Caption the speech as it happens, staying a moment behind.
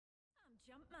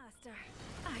Master,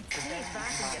 I'd say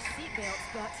fasten your seatbelts,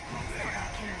 but it's not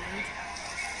that kind of ride.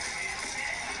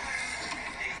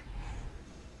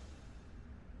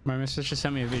 My mistress just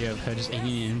sent me a video of her just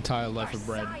eating an entire loaf of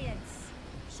bread.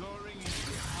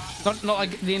 Not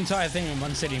like the entire thing in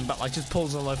one sitting, but like just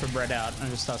pulls a loaf of bread out and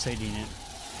just starts eating it.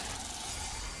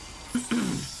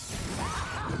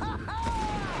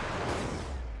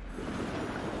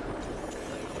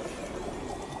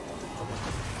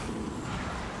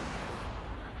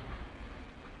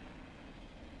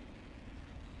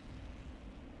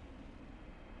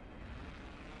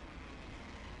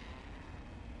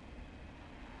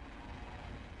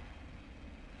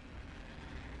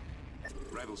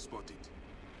 Rebel spotted.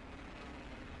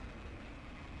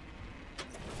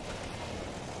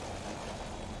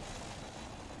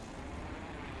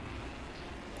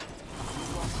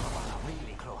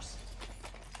 Really close.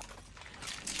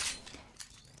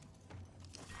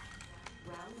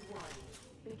 Round 1.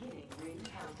 Beginning ring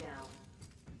countdown.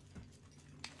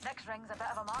 Next ring's a bit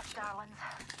of a march, darlings.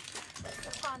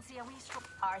 Fancy a wee stroke.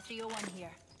 R301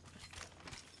 here.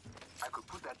 I could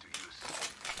put that to use.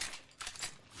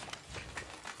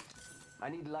 I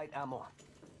need light ammo.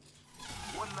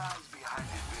 One lies behind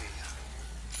the veil.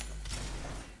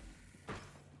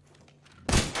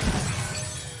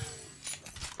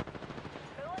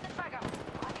 Pull on the trigger.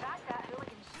 I cracked that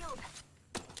hooligan shield.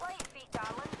 Light feet,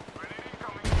 darling. Grenade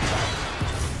incoming.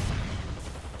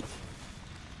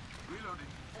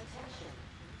 Reloading. Attention.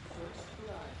 First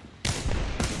blood.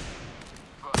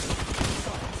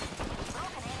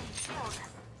 Broken enemy shield.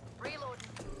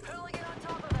 Reloading. Hooligan on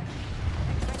top of it.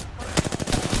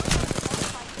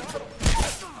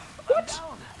 What?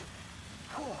 Down.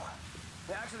 Oh,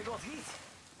 they actually got heat.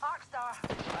 Arcstar.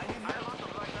 I need I help. lost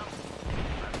them right now.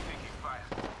 I'm taking fire.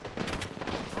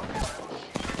 I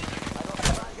got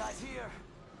some bad guys here.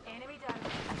 Enemy down.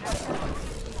 Got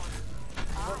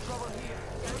trouble here.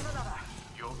 There's another.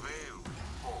 Your veil.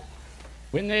 Oh.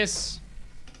 Win this.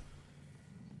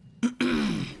 Taking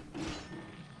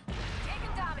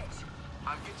damage.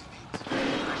 I'm getting hit.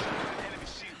 Enemy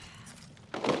shield.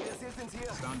 Need assistance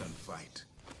here. Stand and fight.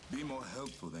 Be more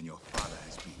helpful than your father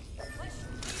has been. Push.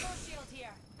 Full shield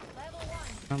here. Level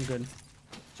 1. I'm good.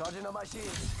 Charging on my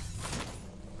shields.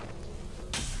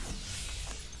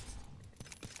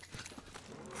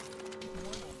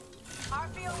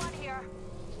 RPO1 here.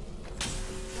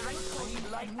 The ring's I close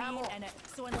need light and we ammo. ain't in it,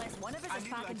 so unless one of us I is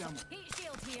need packing light some ammo. heat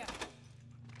shield here.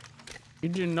 You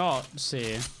do not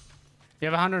see. You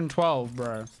have 112,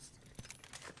 bro.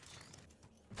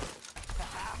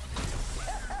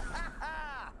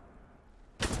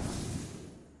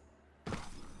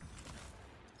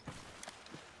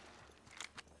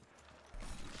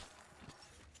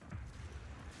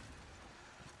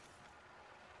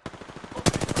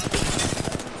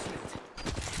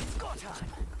 It's go time.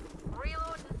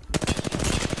 Reloading.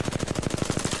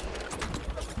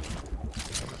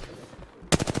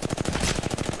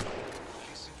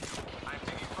 Listen, I'm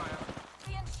taking fire.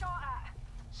 Being shot at.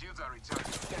 Shields are recharging.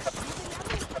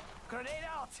 Grenade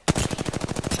out.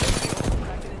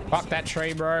 Fuck that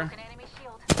tree, bro. Broken enemy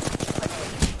shield.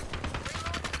 Reloading.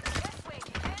 This way,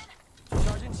 you in?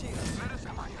 Charging shields.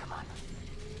 Come on, come on.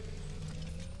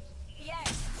 Yes.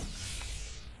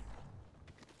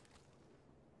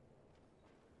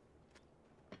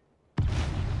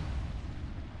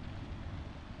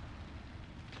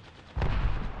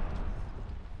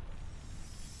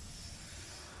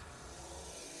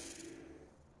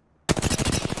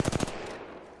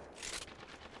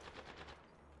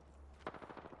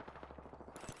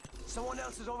 Someone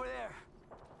else is over there.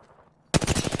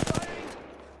 Firing.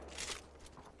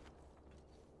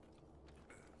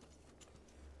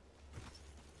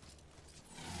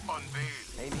 Unveil.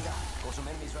 Hey, mira. Got some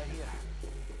enemies right here.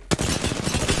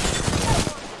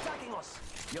 Attacking us.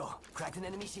 Yo, cracked an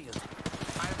enemy shield.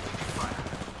 I am taking fire.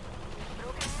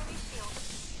 Broken enemy shield.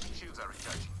 Shields are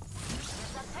recharging.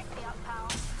 Then pick me up, pal.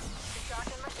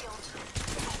 Recharging my shield.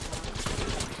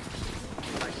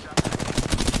 I shot.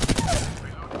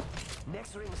 Reloading.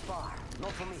 Next ring's far.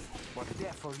 Not for me, but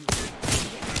there for you.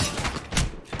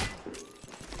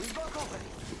 We've got company.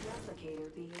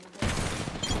 Replicator being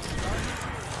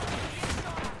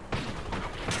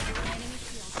Enemy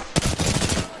shield.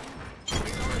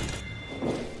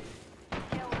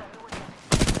 Kill the hooligan.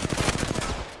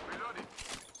 Reloading.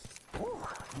 Woo,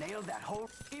 nailed that whole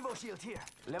Evo shield here.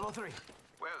 Level 3.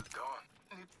 Well done.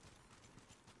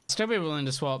 Still be willing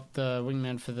to swap the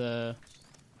wingman for the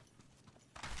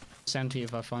Senti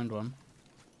if I find one.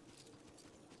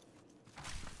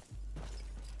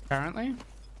 Apparently.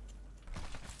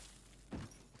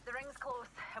 The ring's close,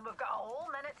 and we've got a whole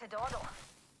minute to dawdle.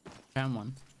 Found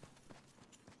one.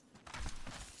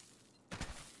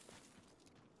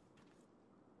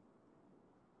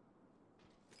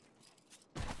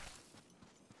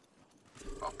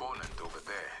 Opponent over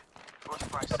there.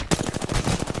 45.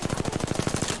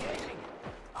 Engaging.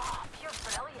 Oh, pure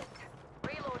brilliant.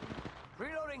 Reloading.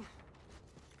 Reloading.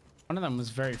 One of them was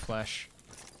very flesh.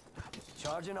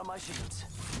 Charging on my shields.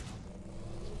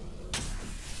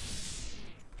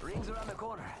 Rings around the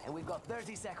corner, and we've got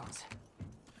 30 seconds.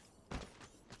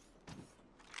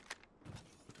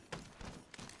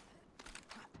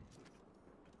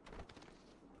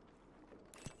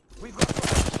 We've got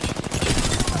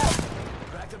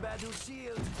cracked a bad dude's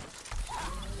shield.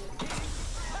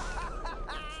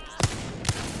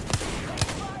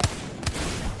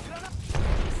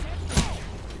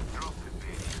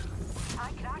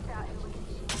 I cracked that.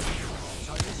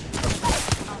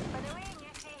 Up and away,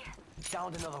 Newty.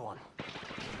 Downed another one. I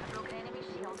broke an enemy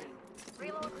shield.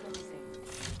 Reload.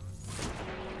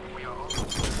 We are all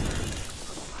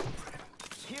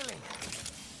Healing.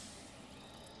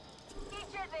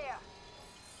 Each it there.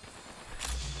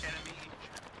 enemy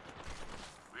injured.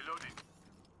 Reloading.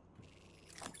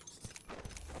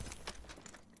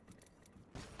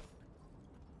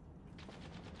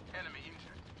 Enemy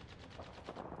injured.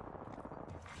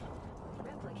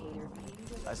 Replicator being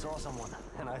delivered. I saw someone,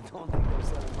 and I don't think they're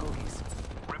selling cookies.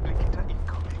 Replicator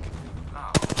incoming.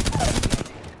 Now.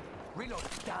 Reload.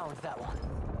 Downed that one.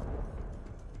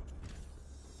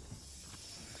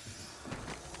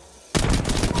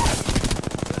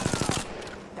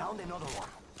 Downed another one.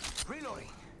 Reloading.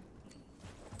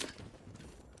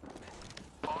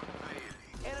 Unveiling.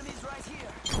 Enemies right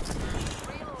here.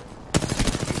 Reload.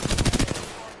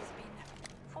 Has been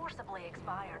forcibly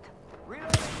expired.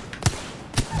 Reloading.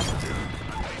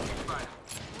 Fire.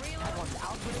 That one's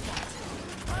out with a cat.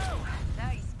 Oh,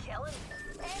 nice killing.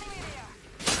 Enemy there.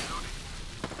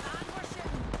 And we're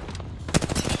shooting.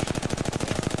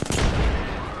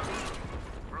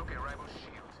 Broke a rival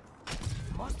shield.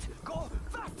 Must go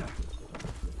faster.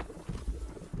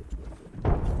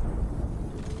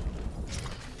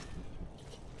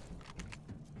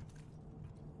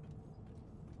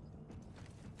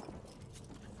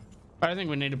 I think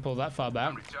we need to pull that far back.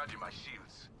 I'm recharging my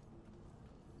shields.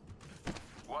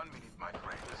 1 minute, my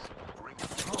friends. Ring.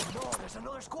 Oh no, there's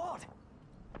another squad.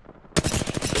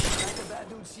 Cracked a bad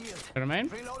dude's shield. You know what I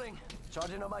mean? Reloading.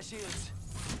 Charging on my shields.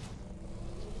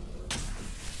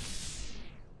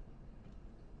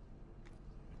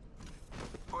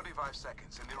 "45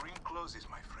 seconds and the ring closes,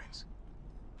 my friends.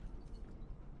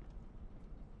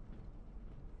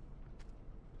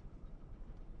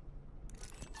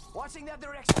 Watching that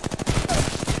direction.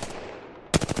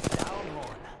 Down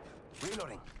one.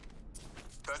 Reloading.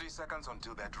 30 seconds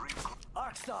until that ring closes.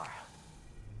 Arc Star.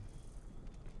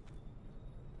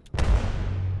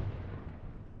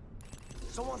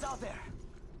 Someone's out there.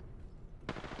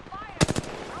 Fire.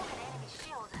 Broke an enemy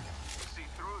shield. See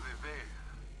through the veil.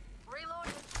 Reload.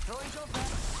 Throwing jump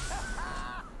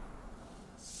pad.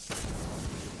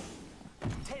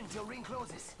 10 till ring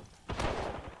closes.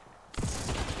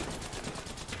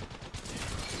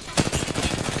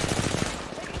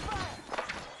 Taking fire.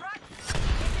 Front.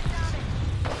 Get it down it.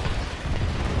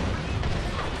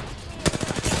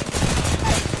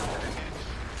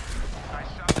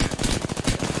 Nice shot there.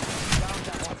 Down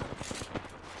that one.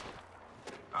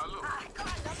 Now look. Ah, come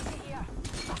on, let's see here.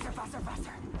 Faster, faster,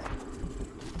 faster.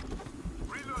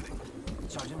 Reloading.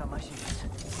 Charging on my shields.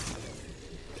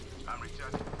 I'm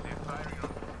recharging. They're firing on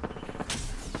me.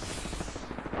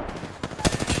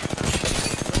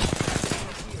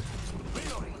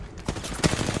 Reloading.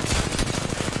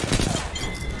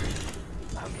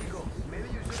 Amigo, maybe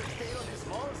you should have stayed on the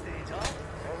small stage,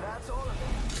 huh? And that's all of it.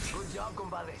 Good job,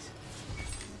 compadres.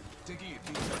 Taking it.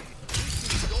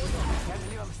 Can't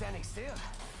believe I'm standing still.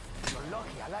 You're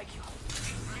lucky, I like you.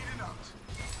 Bleeding out.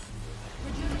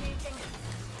 Rejuvenating.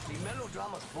 The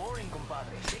melodrama's boring,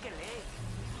 compadre. Take a leg.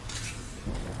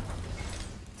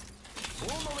 Un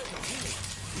momento, healing.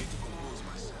 Need to compose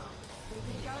myself.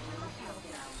 Recharging my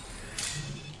countdown.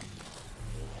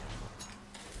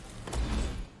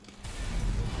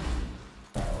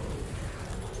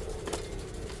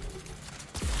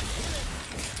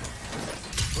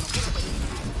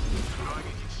 Drawing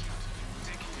a hit shield.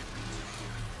 Taking it.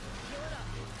 Heal it up.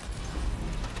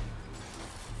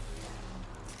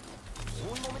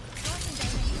 Un momento. Johnson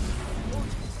down it.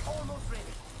 Almost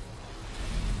ready.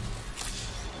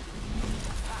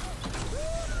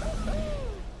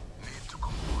 Need to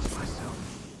compose myself.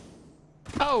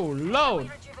 Oh, Lord.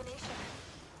 Rejuvenation.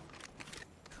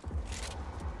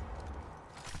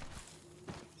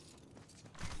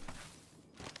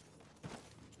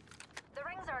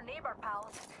 our neighbor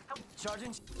pals.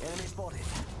 Sergeant, enemy spotted.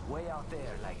 Way out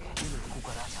there, like little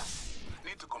cucarachas.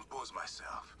 Need to compose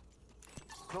myself.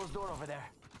 Closed door over there.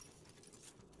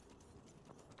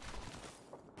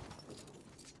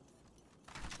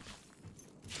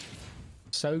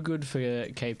 So good for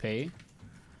KP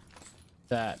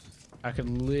that I could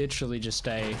literally just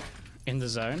stay in the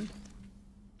zone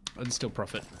and still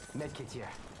profit. Medkit here.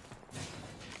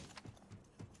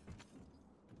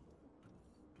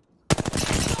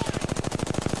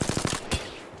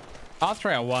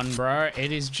 R301, bro,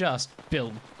 it is just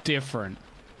built different.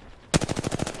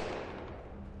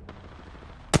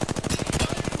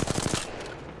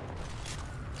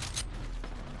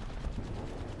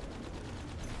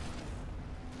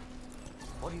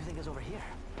 What do you think is over here?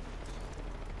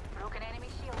 Broken enemy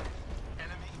shield.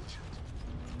 Enemy injured.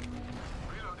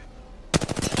 Reloading.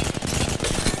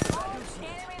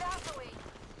 Enemy that away.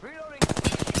 Reloading.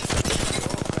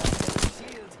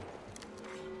 Shield.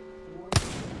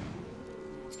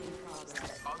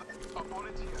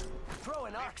 Opponent here. Throw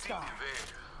an arc star.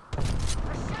 Evade.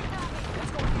 They're shooting at me.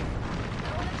 Let's go here.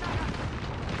 Throw the trigger.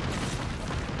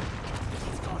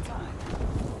 It's go time.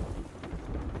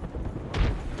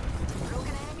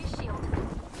 Broken enemy shield.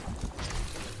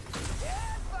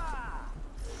 Epa!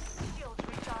 Shield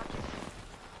recharging.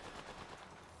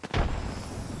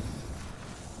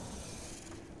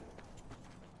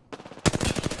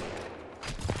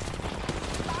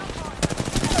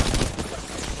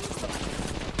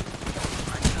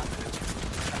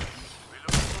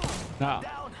 Nah,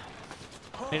 Down.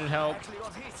 needed help. Actually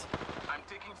got hit. I'm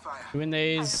taking fire. Doing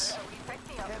these. We picked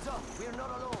me up. Heads up, we're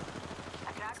not alone.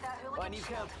 I cracked that I hooligan need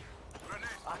shield. help. Grenade.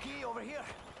 Aki, over here.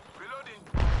 Reloading.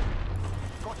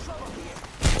 Got trouble here.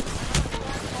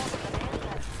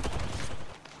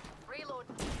 Reload.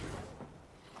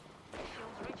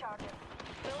 Shields recharging.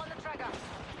 Pulling the trigger.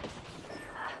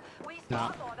 We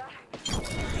Nah. start order.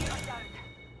 We are down.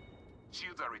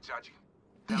 Shields are recharging.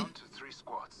 Down to 3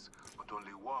 squads, but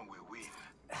only one will win.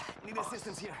 Need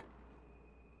assistance here.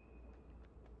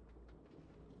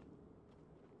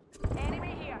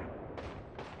 Enemy here.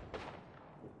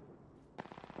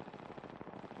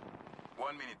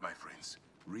 1 minute, my friends.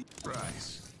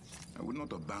 Rise. I will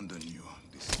not abandon you,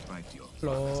 despite your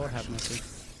Lord have mercy.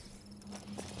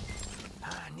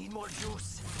 Need more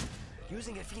juice.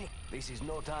 Using a phoenix. This is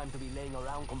no time to be laying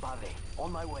around, compadre.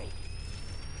 On my way.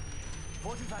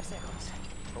 45 seconds.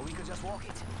 Or we could just walk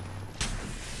it.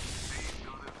 See,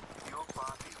 Joseph, your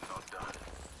part is not done.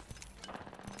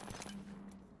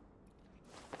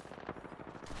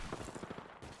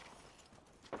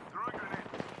 Throw a grenade.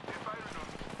 They're firing on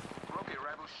me. Broke a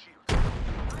rival shield.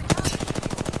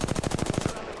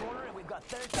 Around the corner and we've got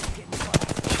 30 getting shot.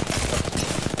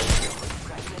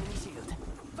 Cracking enemy shield.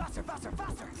 Faster, faster,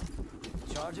 faster!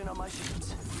 Charging on my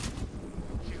shields.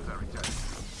 Shields are recharging.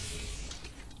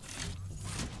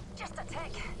 Just a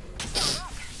tick. Still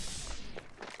up.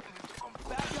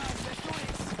 Bad guys, let's do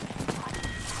this!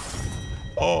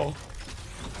 Oh.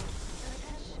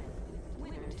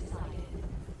 Winner decided.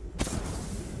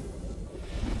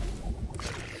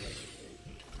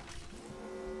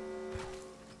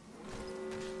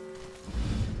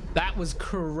 That was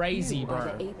crazy, You are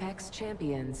bro. the Apex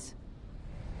champions.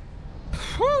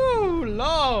 Whew,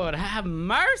 Lord, have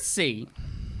mercy.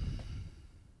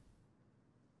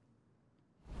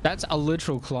 That's a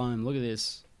literal climb. Look at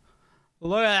this.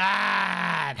 Look at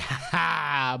that.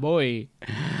 Ha boy.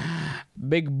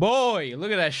 Big boy.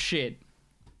 Look at that shit.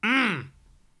 My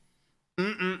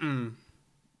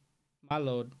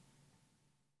lord.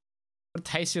 What a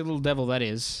tasty little devil that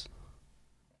is.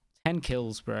 10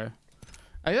 kills, bro.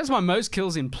 I think that's my most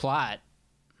kills in plat.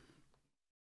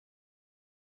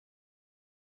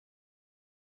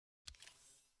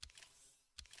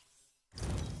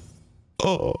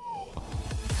 Oh.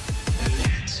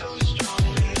 So